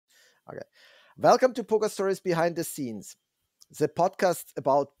Okay. Welcome to Poker Stories Behind the Scenes, the podcast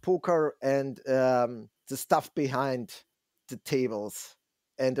about poker and the stuff behind the tables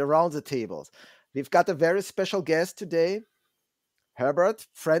and around the tables. We've got a very special guest today, Herbert,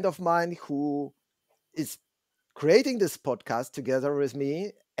 friend of mine who is creating this podcast together with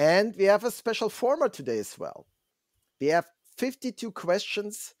me. And we have a special format today as well. We have 52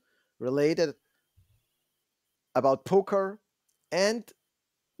 questions related about poker and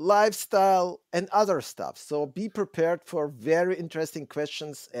lifestyle and other stuff. So be prepared for very interesting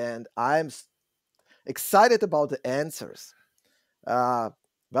questions, and I'm excited about the answers.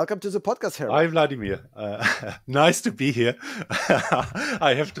 Welcome to the podcast, Herbert. Hi, Vladimir. Nice to be here.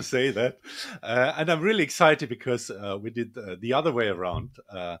 I have to say that. And I'm really excited because we did the other way around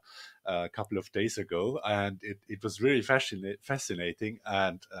a couple of days ago, and it was really fascinating.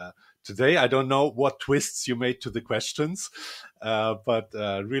 And today, I don't know what twists you made to the questions, but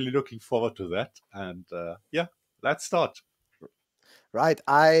really looking forward to that. And yeah, let's start. Right.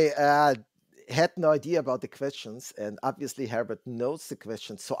 I had no idea about the questions, and obviously Herbert knows the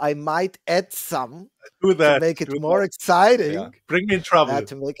questions, so I might add some Do that. to make it more exciting. Yeah. Bring me in trouble.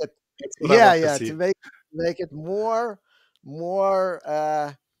 To make it, That's what I want to see. to make it more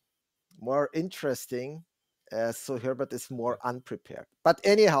interesting. So Herbert is more unprepared. But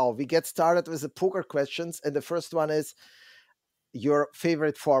anyhow, we get started with the poker questions, and the first one is your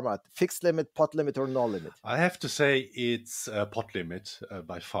favorite format: fixed limit, pot limit, or no limit? I have to say it's pot limit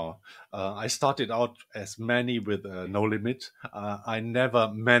by far. I started out as many with no limit. I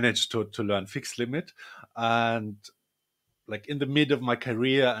never managed to learn fixed limit, and like in the mid of my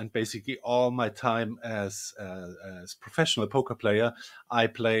career and basically all my time as professional poker player, I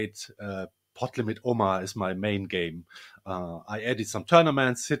played pot limit Omaha as my main game. I added some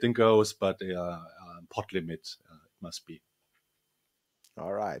tournaments, sit and goes, but pot limit it must be.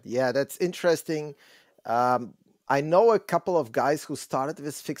 All right. Yeah, that's interesting. I know a couple of guys who started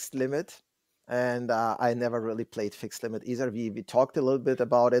with fixed limit, and I never really played fixed limit either. We talked a little bit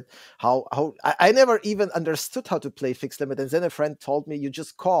about it. I never even understood how to play fixed limit, and then a friend told me you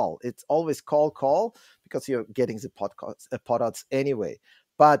just call. It's always call because you're getting the pot odds anyway.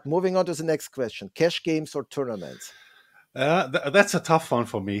 But moving on to the next question: cash games or tournaments? That's a tough one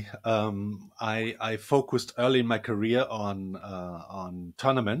for me. I focused early in my career on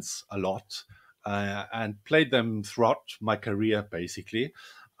tournaments a lot and played them throughout my career, basically.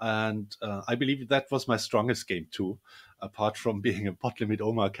 And I believe that was my strongest game too, apart from being a pot limit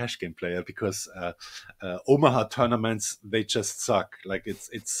Omaha cash game player, because Omaha tournaments, they just suck. Like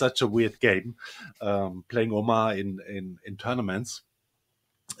it's such a weird game, playing Omaha in tournaments.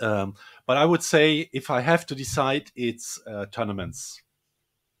 But I would say if I have to decide, it's tournaments.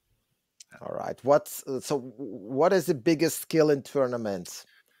 All right. What is the biggest skill in tournaments?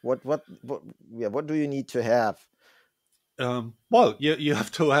 What do you need to have? Well, you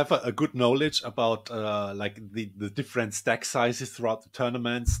have to have a good knowledge about like the different stack sizes throughout the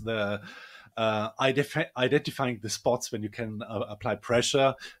tournaments, the identifying the spots when you can apply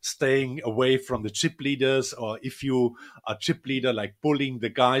pressure, staying away from the chip leaders, or if you are chip leader, like bullying the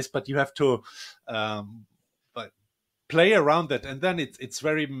guys, but you have to but play around that, and then it's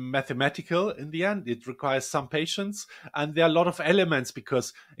very mathematical in the end. It requires some patience, and there are a lot of elements,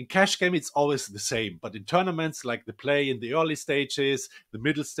 because in cash game it's always the same, but in tournaments, like the play in the early stages, the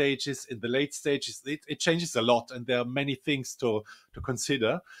middle stages, in the late stages, it changes a lot, and there are many things to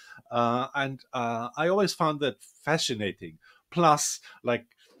consider, and I always found that fascinating. Plus, like,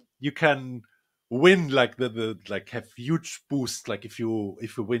 you can win, like the like have huge boosts, like if you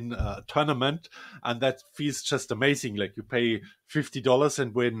win a tournament, and that feels just amazing. Like you pay $50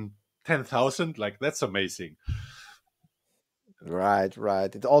 and win 10,000. Like that's amazing. Right.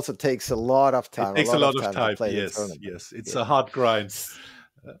 It also takes a lot of time. It takes a lot of to time. play the Yes, tournament. yes. It's Yeah. a hard grind.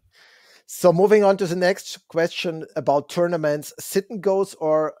 So moving on to the next question about tournaments: sit and goes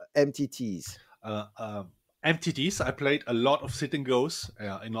or MTTs? MTTs. I played a lot of sit and goes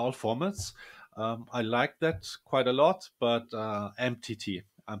in all formats. I like that quite a lot, but MTT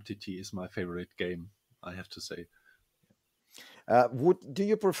is my favorite game, I have to say. Do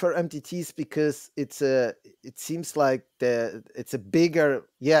you prefer MTTs because it seems like it's a bigger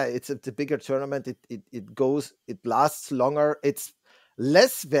tournament. It lasts longer. It's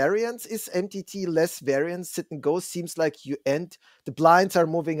less variance. Is MTT less variance? Sit and go seems like the blinds are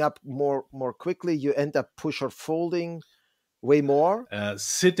moving up more quickly. You end up push or folding way more.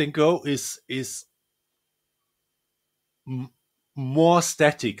 Sit and go is more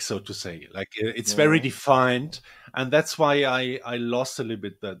static, so to say. Like it's very defined, and that's why I lost a little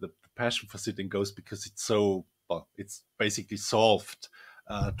bit the passion for sit and goes, because it's so, well, it's basically solved.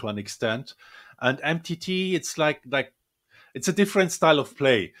 to an extent. And MTT, it's like it's a different style of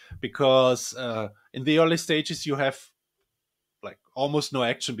play because in the early stages you have like almost no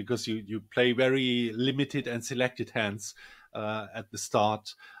action because you play very limited and selected hands at the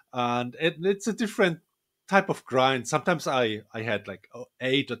start, and it's a different type of grind. Sometimes I had like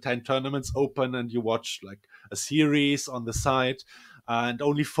 8 or 10 tournaments open, and you watch like a series on the side and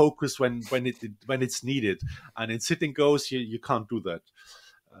only focus when it's needed. And in sitting goes, you can't do that.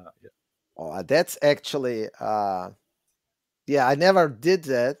 Yeah. Oh, that's actually, yeah, I never did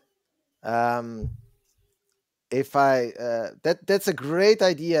that. Um, if I that's a great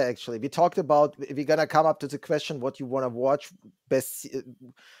idea. Actually, we talked about we're gonna come up to the question what you want to watch best,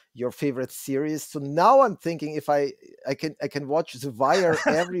 your favorite series. So now I'm thinking if I can watch The Wire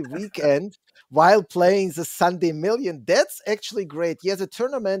every weekend while playing the Sunday Million. That's actually great. Yeah, the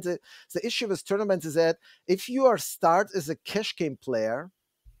tournament. The issue with tournaments is that if you are start as a cash game player,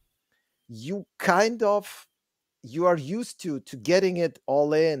 you kind of you are used to getting it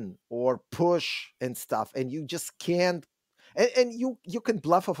all in or push and stuff, and you just can't, and you can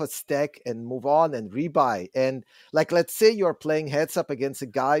bluff off a stack and move on and rebuy. And like, let's say you're playing heads up against a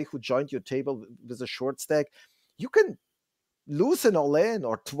guy who joined your table with a short stack, you can lose an all in,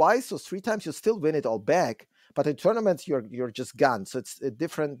 or twice or three times you still win it all back. But in tournaments you're just gone. So it's a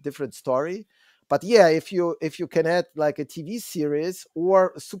different story. But yeah, if you can add like a TV series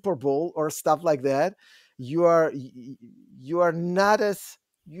or a Super Bowl or stuff like that, you are not as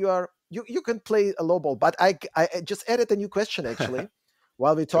you can play a low ball. But I just added a new question actually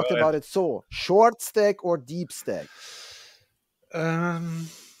while we Go talked ahead. about it. So short stack or deep stack? Um,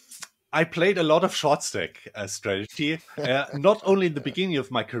 I played a lot of short stack strategy, not only in the beginning of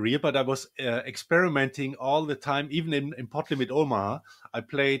my career, but I was experimenting all the time, even in Pot Limit Omaha. I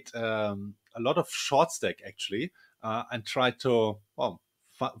played a lot of short stack actually, and tried to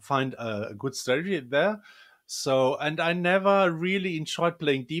find a good strategy there. So, and I never really enjoyed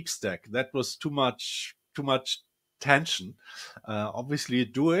playing deep stack. That was too much tension. Obviously, you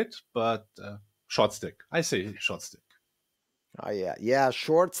do it, but short stack. I say short stack. Oh yeah, yeah,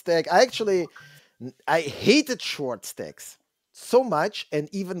 short stack. I hated short stacks so much, and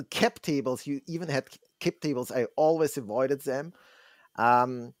even cap tables. You even had cap tables. I always avoided them.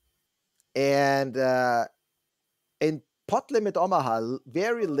 Um, and in Pot Limit Omaha,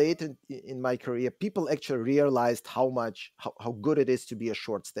 very late in my career, people actually realized how good it is to be a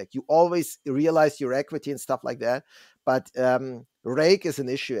short stack. You always realize your equity and stuff like that, but rake is an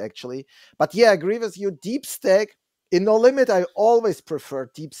issue actually. But yeah, I agree with you. Deep stack in No Limit, I always prefer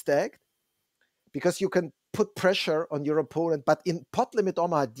deep stack because you can put pressure on your opponent. But in Pot Limit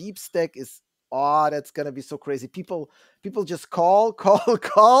Omaha, deep stack is, oh, that's gonna be so crazy. People just call,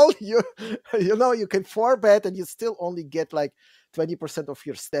 call. You can four bet and you still only get like 20% of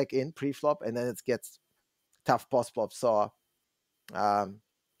your stack in pre-flop, and then it gets tough post flop. So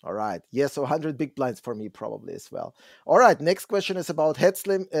all right. Yeah, so 100 big blinds for me probably as well. All right, next question is about heads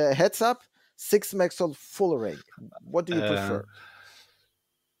up, six max or full ring. What do you Uh, prefer?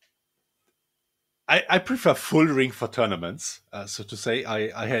 I prefer full ring for tournaments. So to say,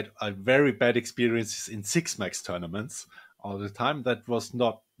 I had a very bad experiences in six max tournaments all the time. That was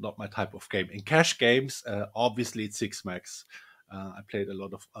not my type of game. In cash games, obviously it's six max. I played a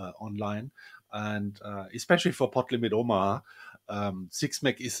lot of online, and especially for Pot Limit Omaha, six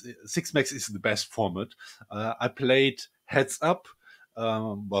max is the best format. I played heads up,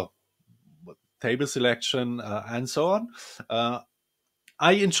 well, table selection, and so on. Uh,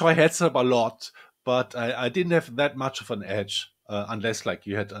 I enjoy heads up a lot, but I didn't have that much of an edge unless like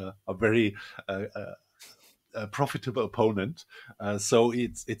you had a very profitable opponent. So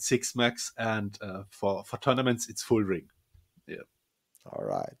it's six max, and for tournaments it's full ring. Yeah, All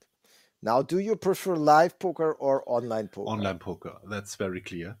right. Now, do you prefer live poker or online poker? online poker. That's very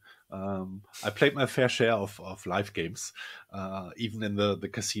clear. I played my fair share of live games, even in the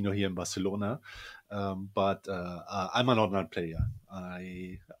casino here in Barcelona. But I'm an online player.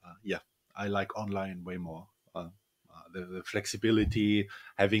 Yeah, I like online way more. The flexibility,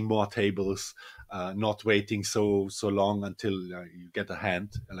 having more tables, not waiting so long until you get a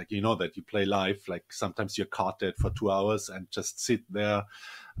hand. Like you know that you play live. Like sometimes you're carded for 2 hours and just sit there,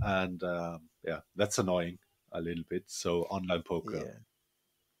 and yeah, that's annoying a little bit. So online poker. Yeah.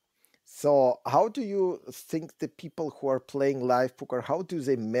 So, how do you think the people who are playing live poker, how do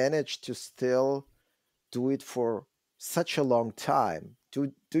they manage to still do it for such a long time?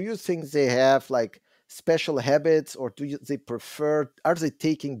 Do you think they have like special habits, or they prefer, are they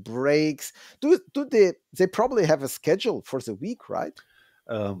taking breaks? Do they probably have a schedule for the week, right?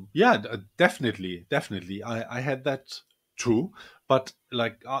 Yeah, definitely. I had that too, but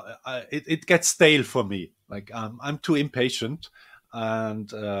like it gets stale for me. Like I'm too impatient,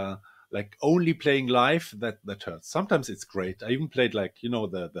 and like only playing live, that hurts. Sometimes it's great. I even played, like,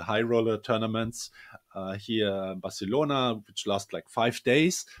 the high roller tournaments here in Barcelona, which last like 5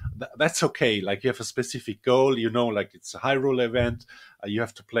 days. That's okay. Like, you have a specific goal, like it's a high roller event. You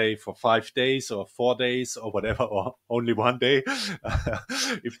have to play for 5 days or 4 days or whatever, or only one day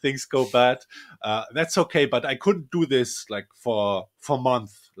if things go bad. That's okay, but I couldn't do this like for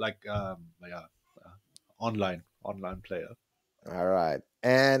months, like yeah, online player. All right.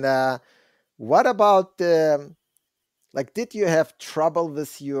 And what about like, did you have trouble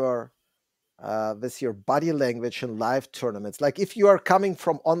with your body language in live tournaments? Like, if you are coming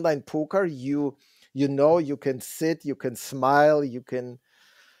from online poker, you can sit, you can smile, you can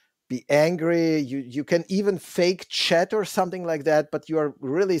be angry, you can even fake chat or something like that, but you are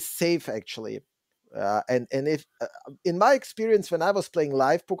really safe actually. And if in my experience when I was playing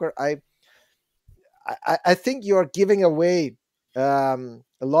live poker, I think you are giving away a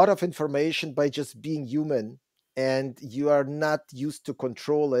lot of information by just being human, and you are not used to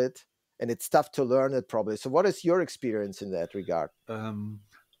control it, and it's tough to learn it probably. So, what is your experience in that regard? Um,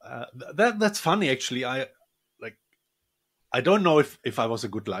 that's funny, actually. Like I don't know if I was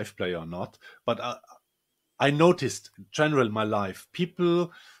a good live player or not, but I noticed in general in my life,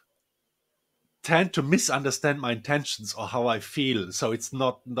 people tend to misunderstand my intentions or how I feel. So it's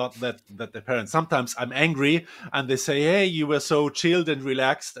not that apparent. Sometimes I'm angry and they say, "Hey, you were so chilled and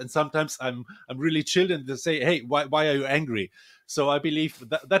relaxed," and sometimes I'm really chilled and they say, "Hey, why are you angry?" So I believe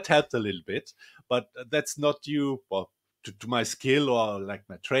that helped a little bit, but that's not due, well, to my skill or like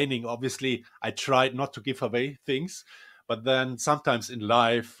my training. Obviously, I tried not to give away things. But then sometimes in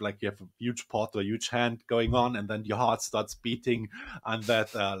life, like, you have a huge pot or huge hand going on, and then your heart starts beating, and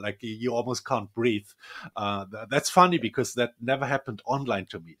that like you almost can't breathe. That's funny because that never happened online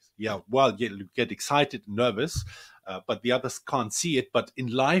to me. Yeah, well, you get excited and nervous, but the others can't see it. But in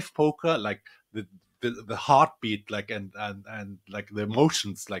live poker, like the heartbeat, like, and like the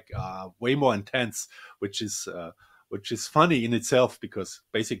emotions, like, way more intense, which is funny in itself, because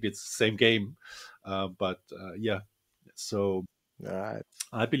basically it's the same game. But yeah, so All right.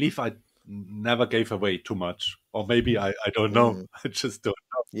 I believe I never gave away too much, or maybe I don't know. Mm. I just don't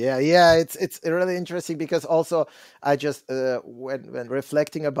Yeah, yeah, it's really interesting because also I just when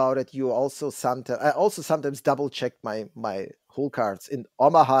reflecting about it, I also sometimes double check my whole cards in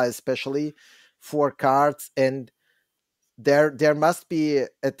Omaha, especially for cards, and there must be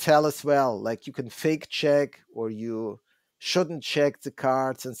a tell as well. Like, you can fake check, or you shouldn't check the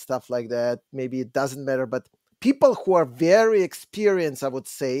cards and stuff like that. Maybe it doesn't matter, but people who are very experienced, I would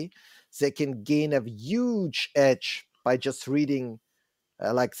say, they can gain a huge edge by just reading.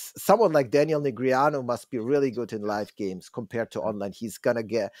 Like, someone like Daniel Negriano must be really good in live games compared to know. online. He's gonna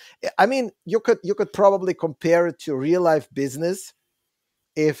get. I mean, you could probably compare it to real life business.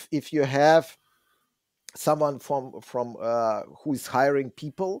 If you have someone from who is hiring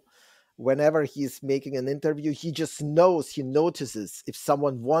people, whenever he's making an interview, he notices if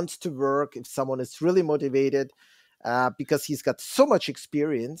someone wants to work, if someone is really motivated, because he's got so much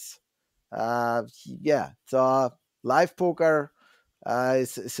experience. Yeah, so live poker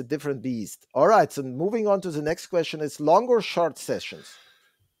is a different beast. All right, so moving on to the next question: is long or short sessions?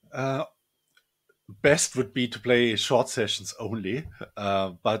 Uh, Best would be to play short sessions only.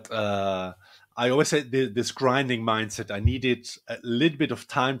 But I always had this grinding mindset. I needed a little bit of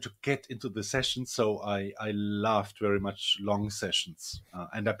time to get into the session, so I loved very much long sessions,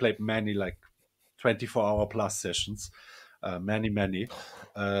 and I played many, like, 24-hour plus sessions, many,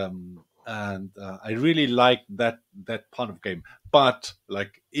 and I really like that part of game. But,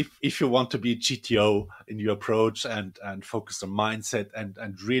 like, if you want to be GTO in your approach, and focus on mindset,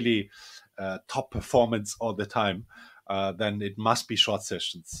 and really top performance all the time, then it must be short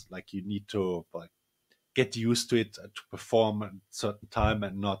sessions. Like, you need to, like, get used to it, to perform at a certain time,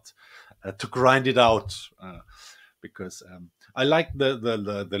 and not to grind it out. Because I like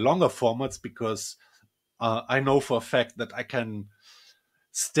the longer formats, because I know for a fact that I can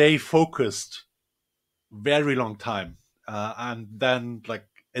stay focused very long time, and then, like,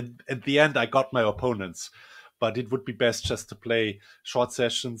 at the end, I got my opponents. But it would be best just to play short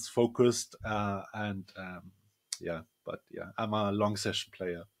sessions, focused, and yeah. But yeah, I'm a long session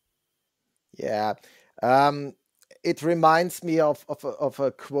player. Yeah, um, it reminds me of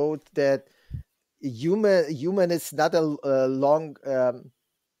a quote that human is not a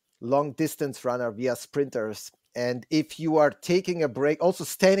long distance runner. We are sprinters, and if you are taking a break, also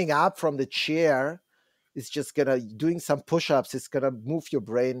standing up from the chair, is just gonna doing some push-ups. It's gonna move your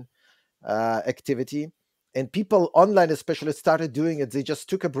brain activity. And people online especially started doing it. They just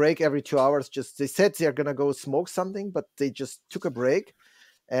took a break every 2 hours. Just they said they're gonna go smoke something, but they just took a break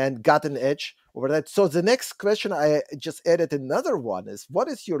and got an edge over that. So the next question I just added another one is, what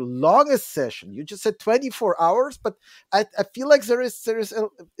is your longest session? You just said 24 hours, but I feel like there is a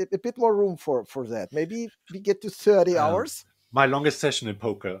bit more room for that. Maybe we get to 30 hours. My longest session in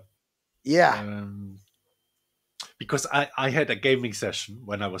poker. Yeah. Um, because I had a gaming session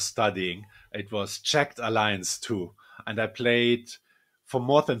when I was studying. It was Checked Alliance 2, and I played for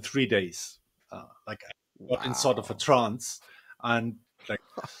more than 3 days. Like I got in sort of a Wow. trance, and like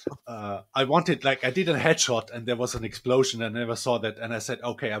I wanted, like I did a headshot, and there was an explosion. I never saw that, and I said,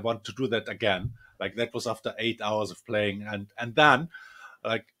 okay, I want to do that again. Like that was after 8 hours of playing, and then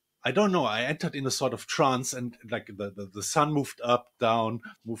like I don't know, I entered in a sort of trance, and like the sun moved up, down,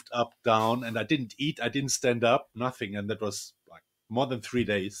 and I didn't eat, I didn't stand up, nothing, and that was like more than 3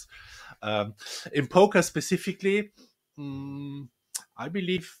 days. Um, in poker specifically, mm, I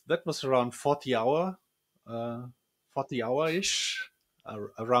believe that was around uh, 40 hour ish,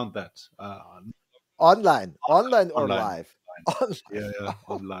 around that. Online or Online, live? Online. yeah, yeah,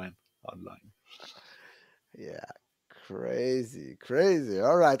 online. Yeah, crazy, crazy.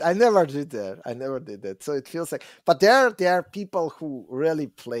 All right, I never did that. I never did that. So it feels like, but there are people who really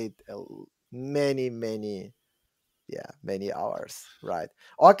played many, many, yeah, many hours. Right.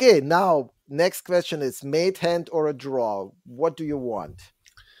 Okay. Now, next question is made hand or a draw. What do you want?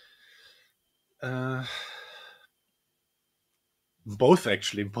 Uh, Both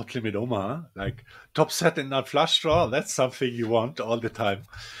actually in pot limit Omaha, like top set and not flush draw. That's something you want all the time.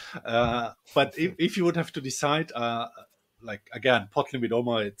 But if you would have to decide, like again, pot limit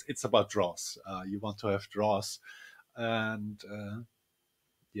Omaha, it's about draws. You want to have draws, and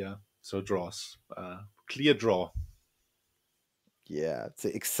yeah, so draws, clear draw. Yeah, it's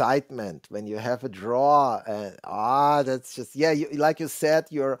the excitement when you have a draw, and that's just, yeah. Like you said,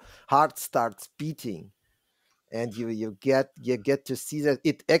 your heart starts beating, and you get to see that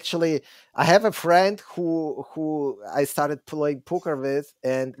it actually. I have a friend who I started playing poker with,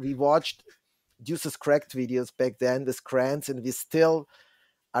 and we watched Deuces Cracked videos back then with Krantz, and we still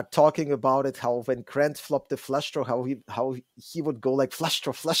are talking about it, how when Krantz flopped the flush draw, how he would go like flush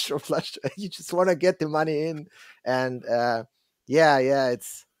draw, flush draw, flush draw. You just want to get the money in, and yeah,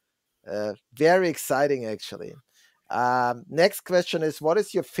 it's very exciting actually. Next question is, what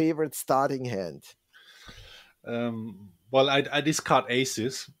is your favorite starting hand? Well, I discard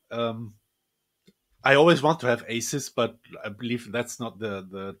aces. I always want to have aces, but I believe that's not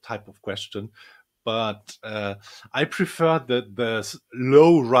the type of question. But I prefer the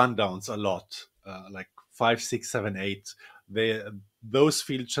low rundowns a lot, like 5, 6, 7, 8. They those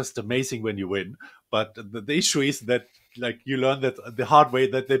feel just amazing when you win. But the issue is that like you learn that the hard way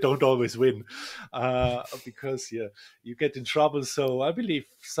that they don't always win, because yeah, you get in trouble. So I believe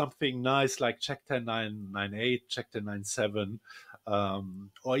something nice like check 10, 9, 9, 8, check 10, 9, 7,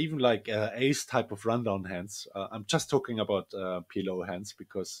 or even like ace type of rundown hands. I'm just talking about PLO hands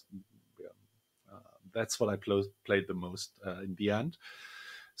because yeah, that's what I played the most in the end.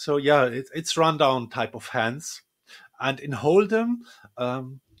 So yeah, it's rundown type of hands. And in Hold'em,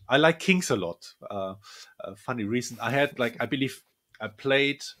 I like kings a lot. Funny reason, I had like I believe I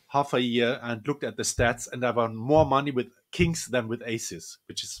played half a year and looked at the stats, and I won more money with kings than with aces,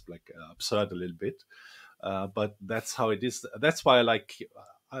 which is like absurd a little bit. But that's how it is. That's why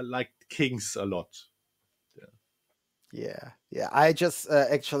I like kings a lot. Yeah. I just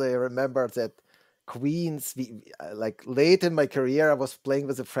actually remember that queens. Like late in my career, I was playing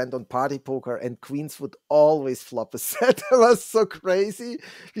with a friend on party poker, and queens would always flop a set. It was so crazy.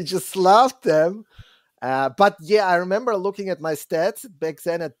 We just loved them. But yeah, I remember looking at my stats back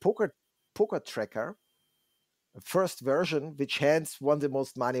then at Poker Tracker. First version, which hands won the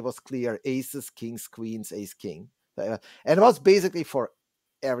most money was clear: aces, kings, queens, ace, king. And it was basically for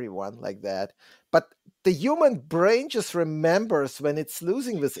everyone like that. But the human brain just remembers when it's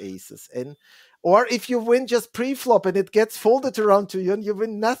losing with aces. And or if you win just pre-flop and it gets folded around to you and you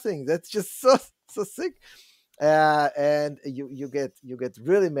win nothing. That's just so sick. And you get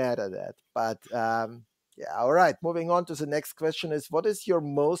really mad at that. But yeah, all right. Moving on to the next question is, what is your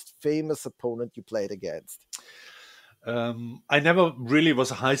most famous opponent you played against? I never really was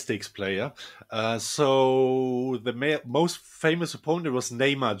a high stakes player, so the most famous opponent was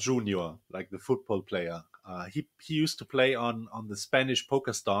Neymar Junior, like the football player. He used to play on the Spanish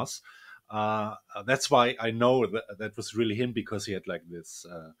Poker Stars. That's why I know that was really him, because he had like this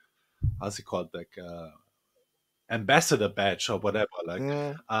how's it called, like ambassador badge or whatever, like.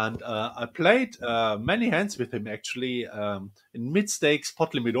 Mm, And I played many hands with him actually, in mid stakes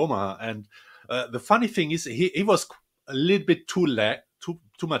pot limit Omaha, and The funny thing is, he was a little bit too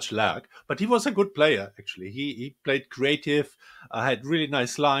much lag, but he was a good player actually. He played creative, had really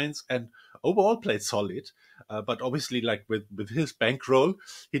nice lines, and overall played solid. But obviously, like with his bankroll,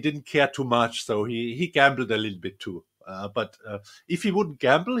 he didn't care too much, so he gambled a little bit too. But if he wouldn't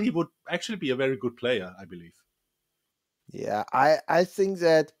gamble, he would actually be a very good player, I believe. Yeah, I think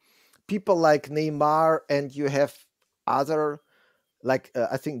that people like Neymar and you have other like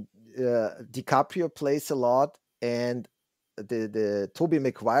I think DiCaprio plays a lot, and the Toby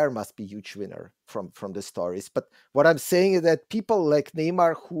Maguire must be huge winner from the stories. But what I'm saying is that people like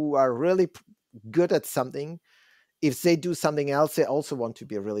Neymar who are really good at something, if they do something else, they also want to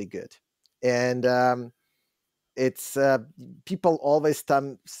be really good. And it's people always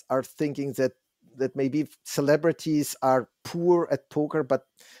are thinking that maybe celebrities are poor at poker, but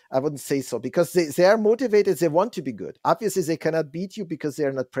I wouldn't say so, because they are motivated, they want to be good. Obviously they cannot beat you because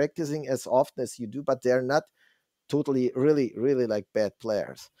they're not practicing as often as you do, but they're not totally really like bad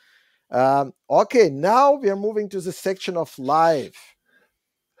players. Okay, now we are moving to the section of life,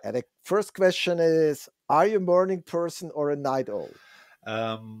 and the first question is, are you a morning person or a night owl?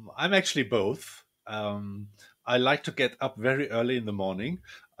 I'm actually both. I like to get up very early in the morning,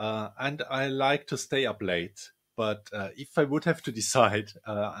 and I like to stay up late. But if I would have to decide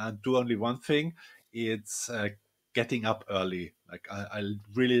and do only one thing, it's getting up early. Like I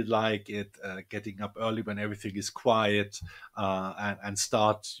really like it, getting up early when everything is quiet, and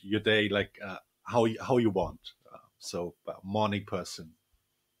start your day like how you want. Morning person.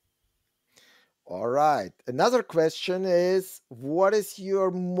 All right. Another question is, what is your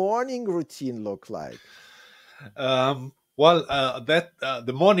morning routine look like? That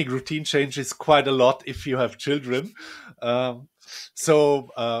the morning routine changes quite a lot if you have children. Um,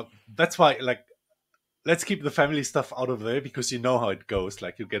 that's why, like, let's keep the family stuff out of there because you know how it goes.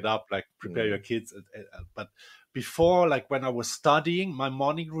 Like, you get up, like, prepare your Mm. kids. But before, like, when I was studying, my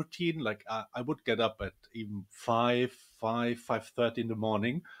morning routine, like, I would get up at even 5:30 in the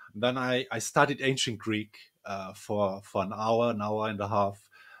morning. Then I studied ancient Greek for an hour and a half.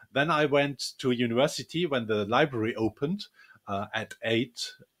 Then I went to university when the library opened at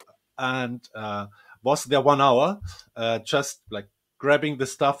 8, and was there 1 hour, just like grabbing the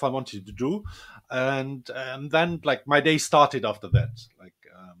stuff I wanted to do, and then like my day started after that.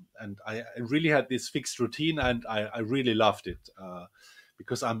 And I really had this fixed routine, and I really loved it.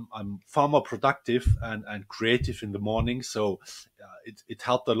 Because I'm far more productive and creative in the morning, so it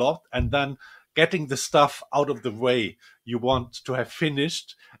helped a lot. And then getting the stuff out of the way you want to have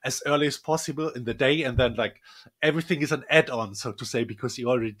finished as early as possible in the day, and then like everything is an add-on, so to say, because you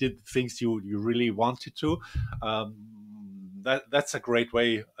already did things you really wanted to. um, that's a great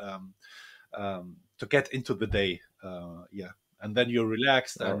way to get into the day. Yeah, and then you're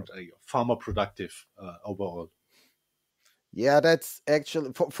relaxed Or and far more productive overall. yeah, that's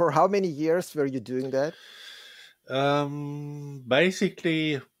actually for how many years were you doing that?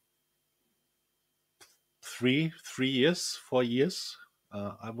 Basically 3 years, 4 years.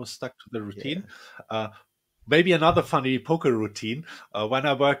 I was stuck to the routine. Yeah. Uh, Maybe another funny poker routine. When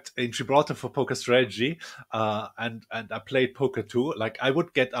I worked in Gibraltar for Poker Strategy, and I played poker too. Like, I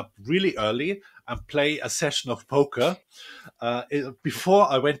would get up really early and play a session of poker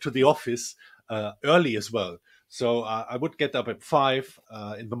before I went to the office early as well. So I would get up at 5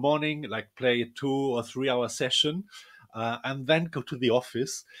 in the morning, like play a 2 or 3 hour session, and then go to the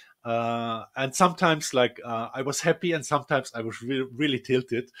office. And sometimes, I was happy, and sometimes I was really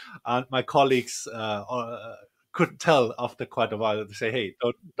tilted. And my colleagues could tell after quite a while. They say, "Hey,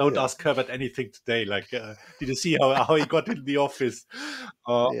 don't Yeah. ask Herbert anything today. Like, did you see how he got in the office?"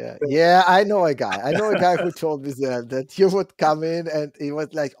 Uh, Yeah, yeah, I know a guy. I know a guy who told me that you would come in and he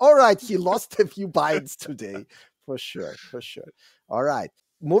was like, "All right, he lost a few binds today, for sure, for sure." All right,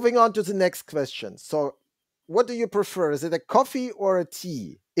 moving on to the next question. So, what do you prefer? Is it a coffee or a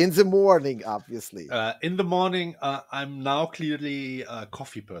tea in the morning? Obviously. In the morning, I'm now clearly a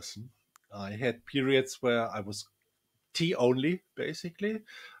coffee person. I had periods where I was tea only, basically.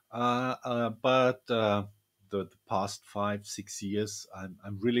 But the past 5 6 years,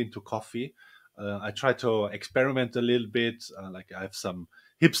 I'm really into coffee. I try to experiment a little bit. Like, I have some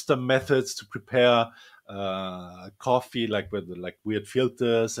hipster methods to prepare coffee, like with like weird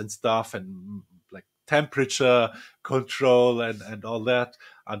filters and stuff, and like temperature control and all that.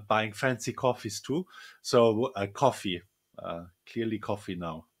 And buying fancy coffees too. So coffee, clearly coffee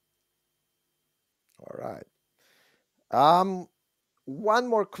now. All right. Um, One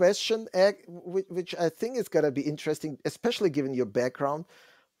more question, which I think is gonna be interesting, especially given your background.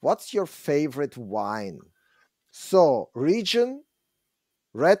 What's your favorite wine? So, region,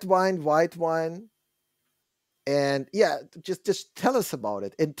 red wine, white wine, and yeah, just tell us about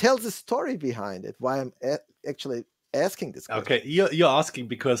it and tell the story behind it. Why I'm actually asking this Okay, question. you're asking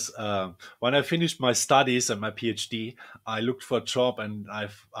because when I finished my studies and my PhD, I looked for a job, and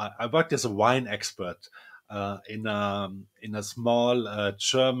I worked as a wine expert in a small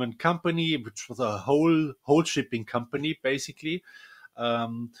German company, which was a whole shipping company basically.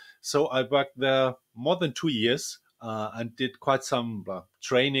 So I worked there more than 2 years and did quite some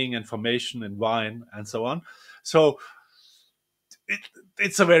training and formation in wine and so on. So it,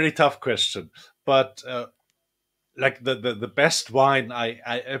 it's a very tough question, but like the best wine I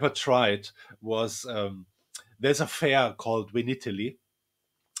ever tried was there's a fair called Vinitaly,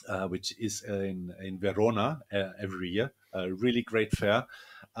 which is in Verona every year, a really great fair.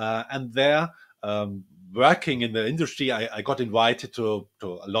 And there, working in the industry, I got invited to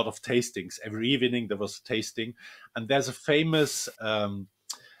a lot of tastings. Every evening there was a tasting, and there's a famous uh,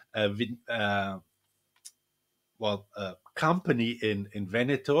 vin- uh, company in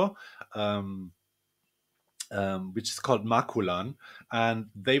Veneto. Um, which is called Maculan, and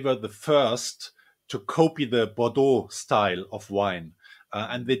they were the first to copy the Bordeaux style of wine,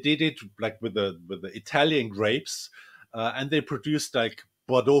 and they did it like with the Italian grapes, and they produced like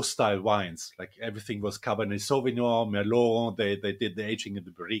Bordeaux style wines. Like everything was Cabernet Sauvignon, Merlot. They did the aging in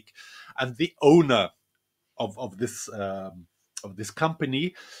the barrique, and the owner of this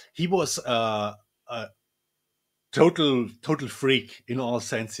company, he was a total freak in all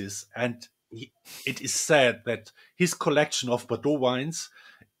senses, and it is said that his collection of Bordeaux wines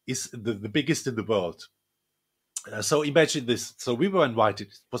is the biggest in the world. So imagine this. So we were invited.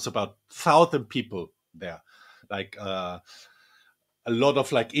 It was about 1,000 people there, like a lot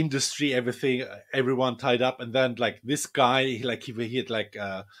of like industry, everything, everyone tied up, and then like this guy, he had like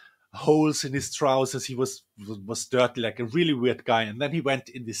holes in his trousers. He was dirty, like a really weird guy. And then he went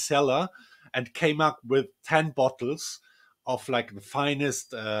in the cellar and came up with 10 bottles of like the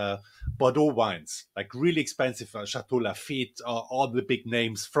finest Bordeaux wines, like really expensive Chateau Lafite, all the big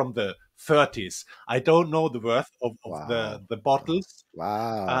names from the 30s. I don't know the worth of Wow. the bottles,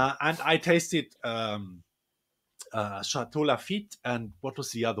 Wow. and I tasted. Chateau Lafitte, and what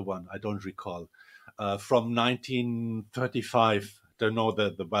was the other one? I don't recall. From 1935, don't know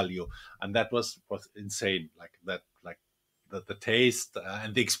the value, and that was insane. Like that, like the taste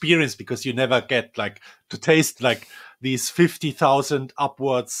and the experience, because you never get like to taste like these 50,000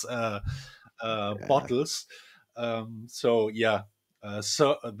 upwards Yeah. bottles. So yeah,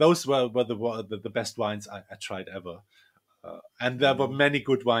 so those were the best wines I tried ever. And there were Mm, many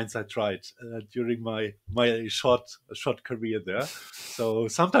good wines I tried during my short career there. So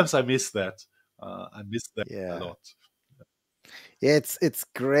sometimes I miss that. I miss that a yeah. lot. Yeah, it's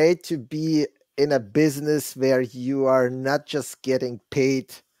great to be in a business where you are not just getting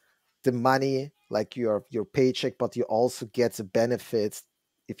paid the money, like your paycheck, but you also get the benefits.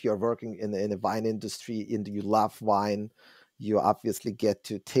 If you're working in a wine industry and you love wine, you obviously get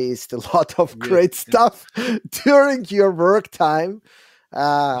to taste a lot of Yes, great yes. stuff during your work time,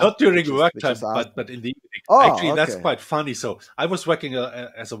 Not during work which is time, but awesome. in the evening. Oh, Actually, that's okay. quite funny. So I was working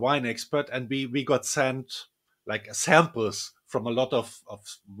as a wine expert, and we got sent like samples from a lot of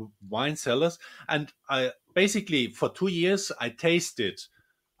wine cellars, and I basically for 2 years I tasted,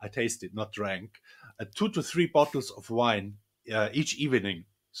 not drank, 2 to 3 bottles of wine each evening.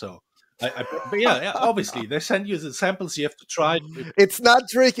 So but yeah, yeah, obviously they send you the samples, you have to try it. It's not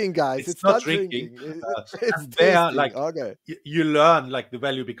drinking, guys. It's It's not not drinking, drinking. It's and there tasting. like Okay. you learn like the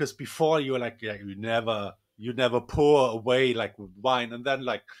value, because before you were like, yeah, you never pour away like with wine, and then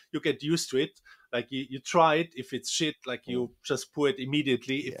like you get used to it. Like you try it. If it's shit, like Mm, you just pour it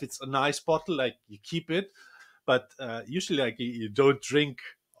immediately. yeah. If it's a nice bottle, like you keep it. But usually like you don't drink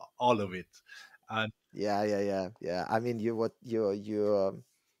all of it. And Yeah, yeah, yeah, yeah. I mean, you what you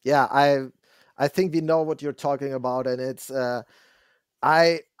yeah, I think we know what you're talking about, and it's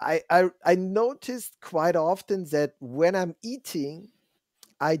I noticed quite often that when I'm eating,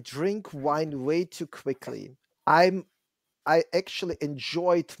 I drink wine way too quickly. I actually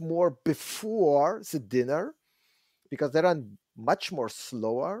enjoy it more before the dinner because then I'm much more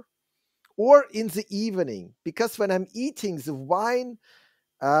slower, or in the evening because when I'm eating, the wine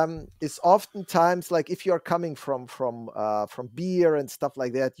is oftentimes like if you're coming from beer and stuff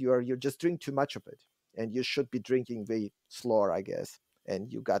like that, you're just drinking too much of it, and you should be drinking way slower, I guess.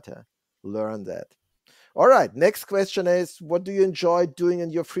 And you gotta learn that. All right. Next question is, what do you enjoy doing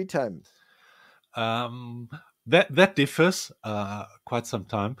in your free time? um, that differs quite some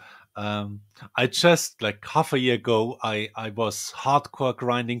time. Um, I just like half a year ago, I was hardcore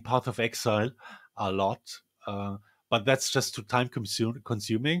grinding Path of Exile a lot. Uh, but that's just too time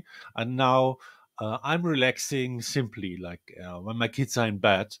consuming. And now I'm relaxing simply, like when my kids are in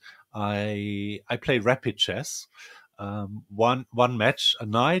bed, I play rapid chess. One match a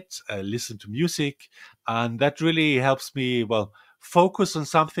night, listen to music, and that really helps me, well, focus on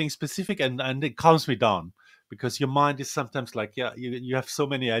something specific, and it calms me down, because your mind is sometimes like, yeah, you have so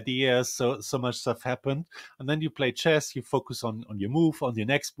many ideas, so much stuff happened, and then you play chess, you focus on your move, on your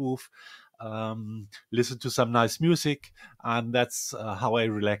next move, listen to some nice music, and that's how I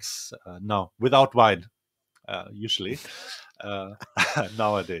relax now, without wine, usually, uh,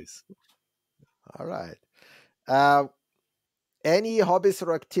 nowadays. All right. Uh, any hobbies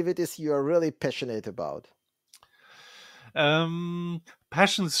or activities you are really passionate about? um,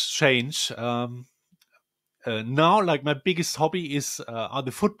 Passions change. Now, like, my biggest hobby is are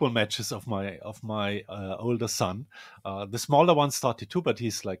the football matches of my older son. The smaller one started too, but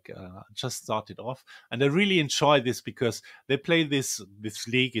he's like just started off, and I really enjoy this because they play this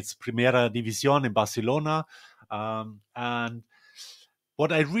league. It's Primera División in Barcelona, and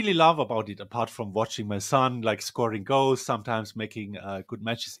what I really love about it, apart from watching my son like scoring goals, sometimes making good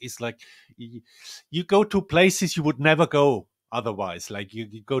matches, is like you go to places you would never go otherwise. Like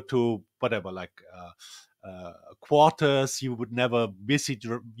you go to whatever, like quarters you would never visit.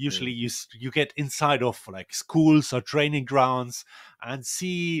 Usually, Mm, you get inside of like schools or training grounds and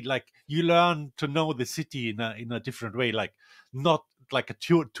see, like, you learn to know the city in a different way. Like, not like a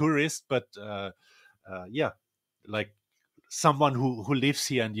tourist, but yeah, like someone who lives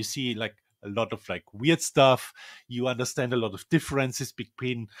here, and you see like a lot of like weird stuff. You understand a lot of differences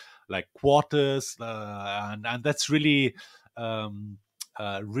between like quarters, and that's really um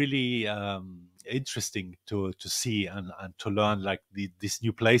really interesting to see, and to learn like these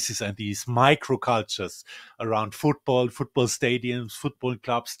new places and these microcultures around football stadiums, football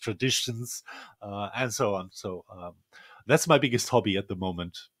clubs, traditions, and so on. So that's my biggest hobby at the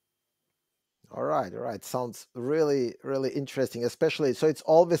moment. all right, all right. Sounds really, really interesting, especially so it's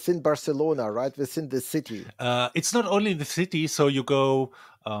all within Barcelona, right? Within the city. It's not only in the city, so you go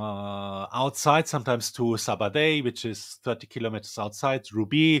outside sometimes to Sabadell, which is 30 kilometers outside,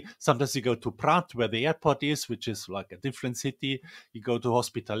 Ruby. Sometimes you go to Prat, where the airport is, which is like a different city. You go to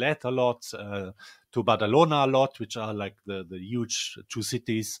Hospitalet a lot, to Badalona a lot, which are like the huge two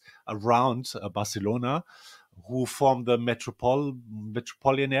cities around Barcelona, who form the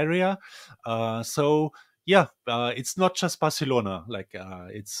metropolitan area. So yeah, it's not just Barcelona. Like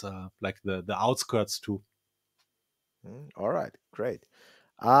it's like the outskirts too. All right, great.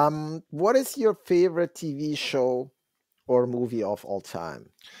 What is your favorite TV show or movie of all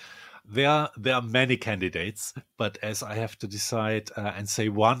time? There are many candidates, but as I have to decide and say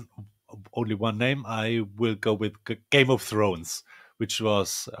only one name, I will go with Game of Thrones, which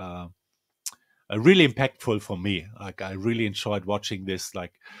was really impactful for me. Like, I really enjoyed watching this.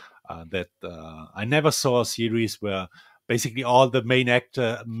 Like that, I never saw a series where basically all the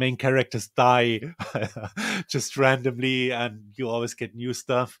main characters die just randomly, and you always get new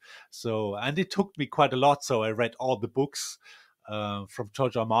stuff. So, and it took me quite a lot. So I read all the books from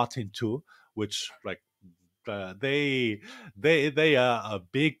George R. Martin too, which, like, they are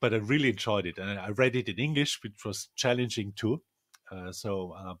big, but I really enjoyed it, and I read it in English, which was challenging too.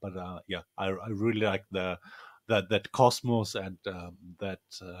 But yeah, I really like that cosmos, and that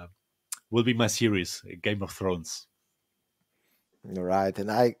will be my series, Game of Thrones. All right,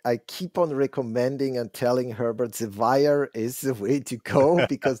 and I keep on recommending and telling Herbert the Wire is the way to go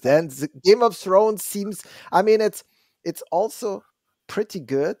because then the Game of Thrones seems. I mean, it's also pretty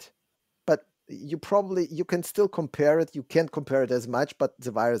good, but you can still compare it. You can't compare it as much, but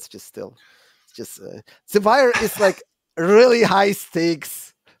the Wire is just still. It's just the Wire is like really high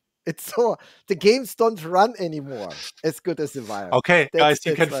stakes. It's so the games don't run anymore as good as the Wire. Okay, guys,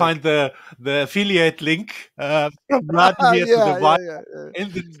 you That's can like find the affiliate link from Vladimir to the yeah, Wire yeah, yeah,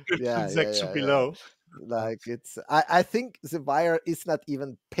 in the description yeah, yeah, section yeah, yeah. below. Like it's I think the Wire is not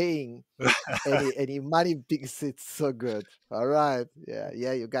even paying any money because it's so good. All right. Yeah,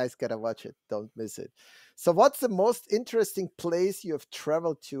 yeah, you guys gotta watch it. Don't miss it. So what's the most interesting place you have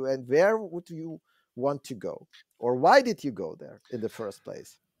traveled to and where would you want to go? Or why did you go there in the first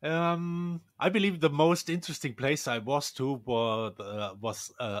place? I believe the most interesting place I was to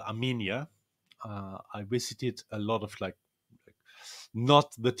was Armenia. I visited a lot of, like,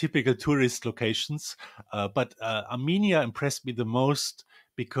 not the typical tourist locations, but Armenia impressed me the most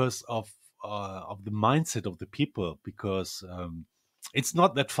because of the mindset of the people. Because it's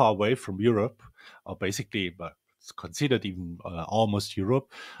not that far away from Europe, or basically, but it's considered even almost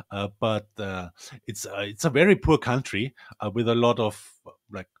Europe. But it's a very poor country with a lot of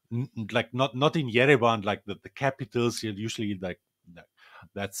like like not in Yerevan, like the capitals. You usually that-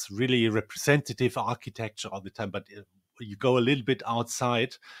 that's really representative architecture all the time, but you go a little bit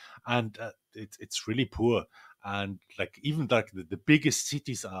outside, and it's really poor. And like even like the biggest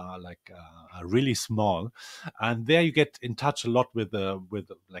cities are like are really small, and there you get in touch a lot with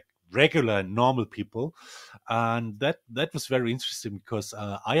like regular and normal people, and that was very interesting because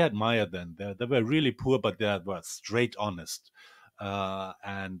I admire them. They were really poor, but they were straight honest,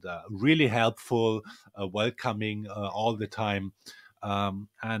 and really helpful, welcoming all the time,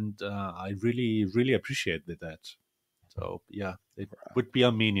 and I really appreciated that. So yeah, it would be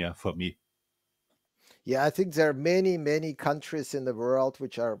Armenia for me. Yeah, I think there are many, many countries in the world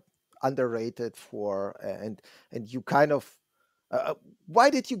which are underrated for, and you kind of, uh, why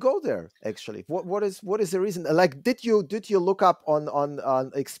did you go there actually? What is the reason? Like, did you look up on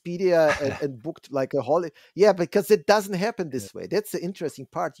Expedia and booked like a holiday? Yeah, because it doesn't happen this way. That's the interesting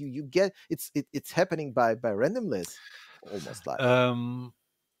part. You get it's happening by randomness, almost like. Um,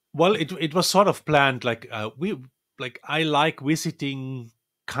 Well, it was sort of planned. Like we like I like visiting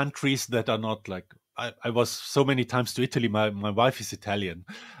countries that are not like I was so many times to Italy. My wife is Italian.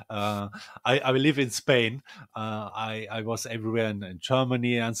 I live in Spain. I was everywhere in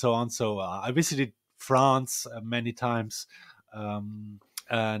Germany and so on. So I visited France many times, um,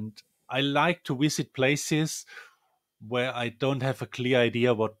 and I like to visit places where I don't have a clear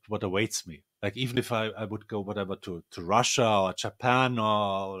idea what awaits me. Like even if I would go whatever to Russia or Japan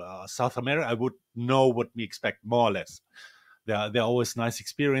or South America, I would know what we expect more or less. There are always nice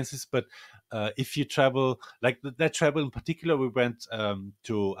experiences, but if you travel like that travel in particular, we went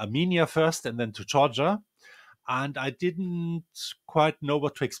to Armenia first and then to Georgia, and I didn't quite know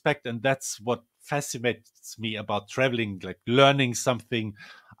what to expect. And that's what fascinates me about traveling, like learning something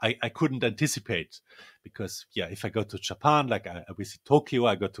I couldn't anticipate. Because, yeah, if I go to Japan, like I visit Tokyo,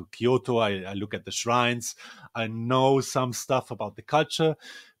 I go to Kyoto, I look at the shrines, I know some stuff about the culture.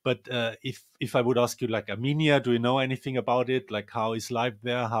 But if I would ask you, like Armenia, do you know anything about it? Like, how is life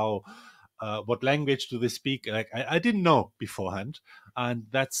there? What language do they speak? Like, I didn't know beforehand, and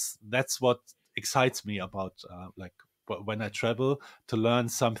that's what excites me about like when I travel to learn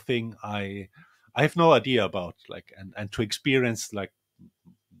something I have no idea about, like and to experience like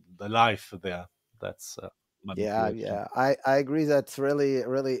the life there. That's my Yeah, motivation. yeah, I agree. That's really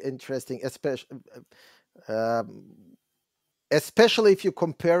really interesting, um, especially if you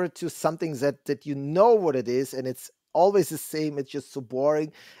compare it to something that you know what it is and it's always the same. It's just so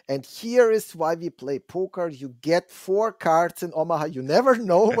boring. And here is why we play poker. You get four cards in Omaha. You never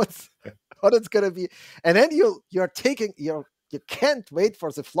know what it's gonna be, and then you can't wait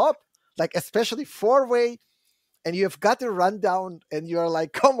for the flop, like especially four way, and you've got the rundown, and you're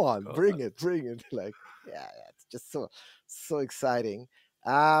like, come on, bring it. Like, yeah, it's just so exciting.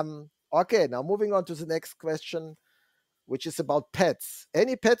 Okay, now moving on to the next question, which is about pets.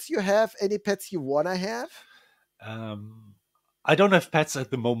 Any pets you have? Any pets you wanna have? Um, I don't have pets at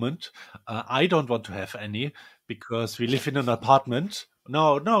the moment. I don't want to have any because we live in an apartment.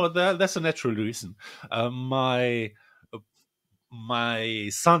 No, no, that's a natural reason. My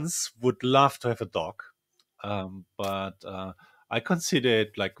sons would love to have a dog, but I consider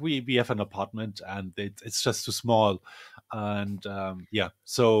it like we have an apartment and it's just too small, and yeah,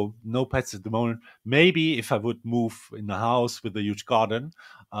 so no pets at the moment. Maybe if I would move in a house with a huge garden,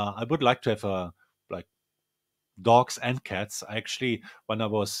 I would like to have a like dogs and cats. I actually, when I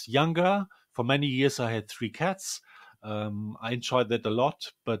was younger, for many years, I had three cats. I enjoyed that a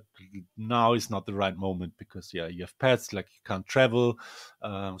lot, but now is not the right moment because, yeah, you have pets, like you can't travel.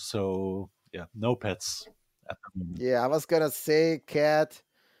 So, yeah, no pets at the moment. Yeah, I was gonna say cat,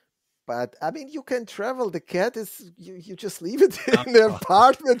 but I mean, you can travel. The cat is you just leave it in the Oh,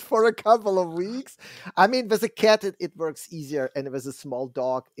 apartment for a couple of weeks. I mean, with a cat, it works easier, and with a small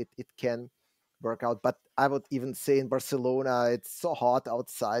dog, it can work out. But I would even say in Barcelona, it's so hot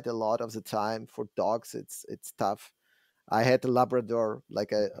outside a lot of the time. For dogs, it's tough. I had a Labrador,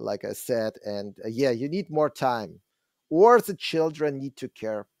 like I said, and yeah, you need more time, or the children need to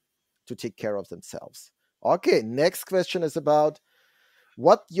take care of themselves. Okay, next question is about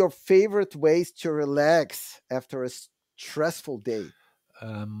what your favorite ways to relax after a stressful day.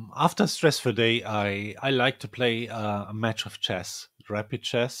 after a stressful day, I like to play a match of chess, rapid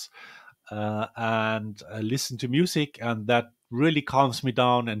chess, and listen to music, and that really calms me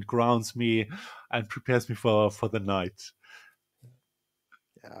down and grounds me and prepares me for the night.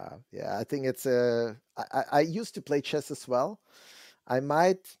 Yeah, yeah, I think it's a. I used to play chess as well. I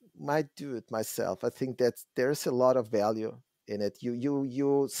might do it myself. I think that there's a lot of value in it.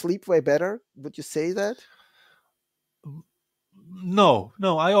 You sleep way better. Would you say that? No,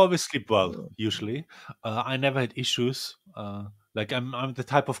 no, I always sleep well. Mm. Usually, I never had issues. Like I'm the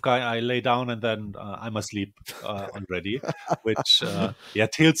type of guy I lay down and then I'm asleep already, which yeah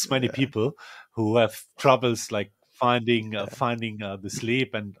tilts many Yeah, people who have troubles like yeah, finding the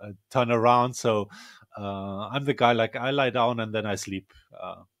sleep and turn around. So I'm the guy like I lie down and then I sleep.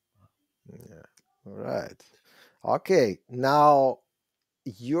 yeah. All right. Okay. Now,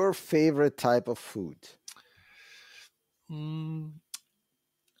 your favorite type of food. Mm,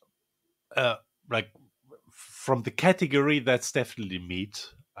 uh, like from the category that's definitely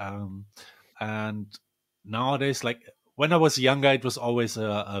meat and nowadays like when I was younger it was always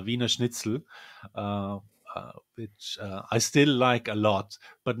a Wiener Schnitzel uh, which I still like a lot,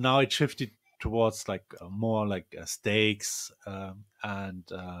 but now it shifted towards like more like steaks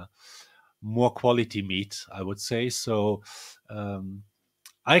and more quality meat I would say. So um,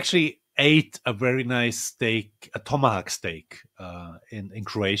 I actually ate a very nice steak, a tomahawk steak, in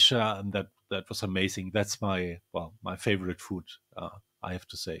Croatia, and that was amazing. That's my my favorite food. I have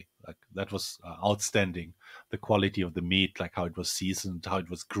to say, like that was outstanding. The quality of the meat, like how it was seasoned, how it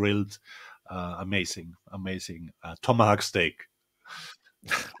was grilled, amazing, amazing tomahawk steak.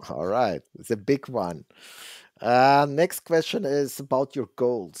 All right. It's a big one. Next question is about your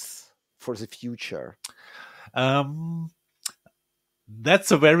goals for the future. Um,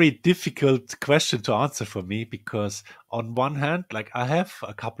 That's a very difficult question to answer for me because, on one hand, like I have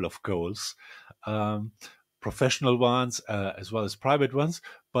a couple of goals, um, professional ones as well as private ones,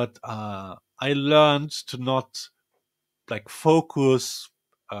 but I learned to not like focus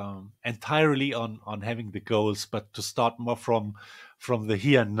entirely on having the goals, but to start more from the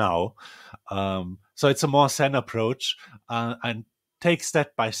here and now. So it's a more zen approach and take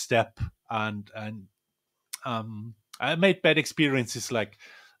step by step and I made bad experiences like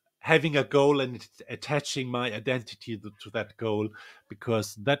having a goal and attaching my identity to that goal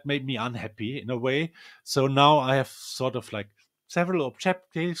because that made me unhappy in a way. So now I have sort of like several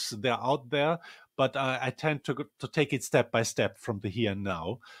objectives, they're out there, but I tend to take it step by step from the here and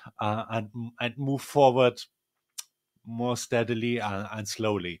now and move forward more steadily and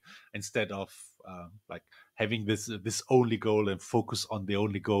slowly instead of like having this only goal and focus on the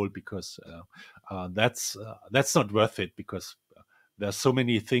only goal because that's not worth it because there's so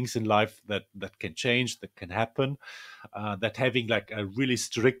many things in life that can change, that can happen, that having like a really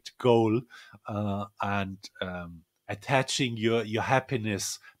strict goal and attaching your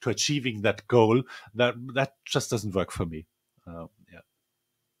happiness to achieving that goal, that just doesn't work for me. Yeah.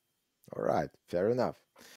 All right. Fair enough.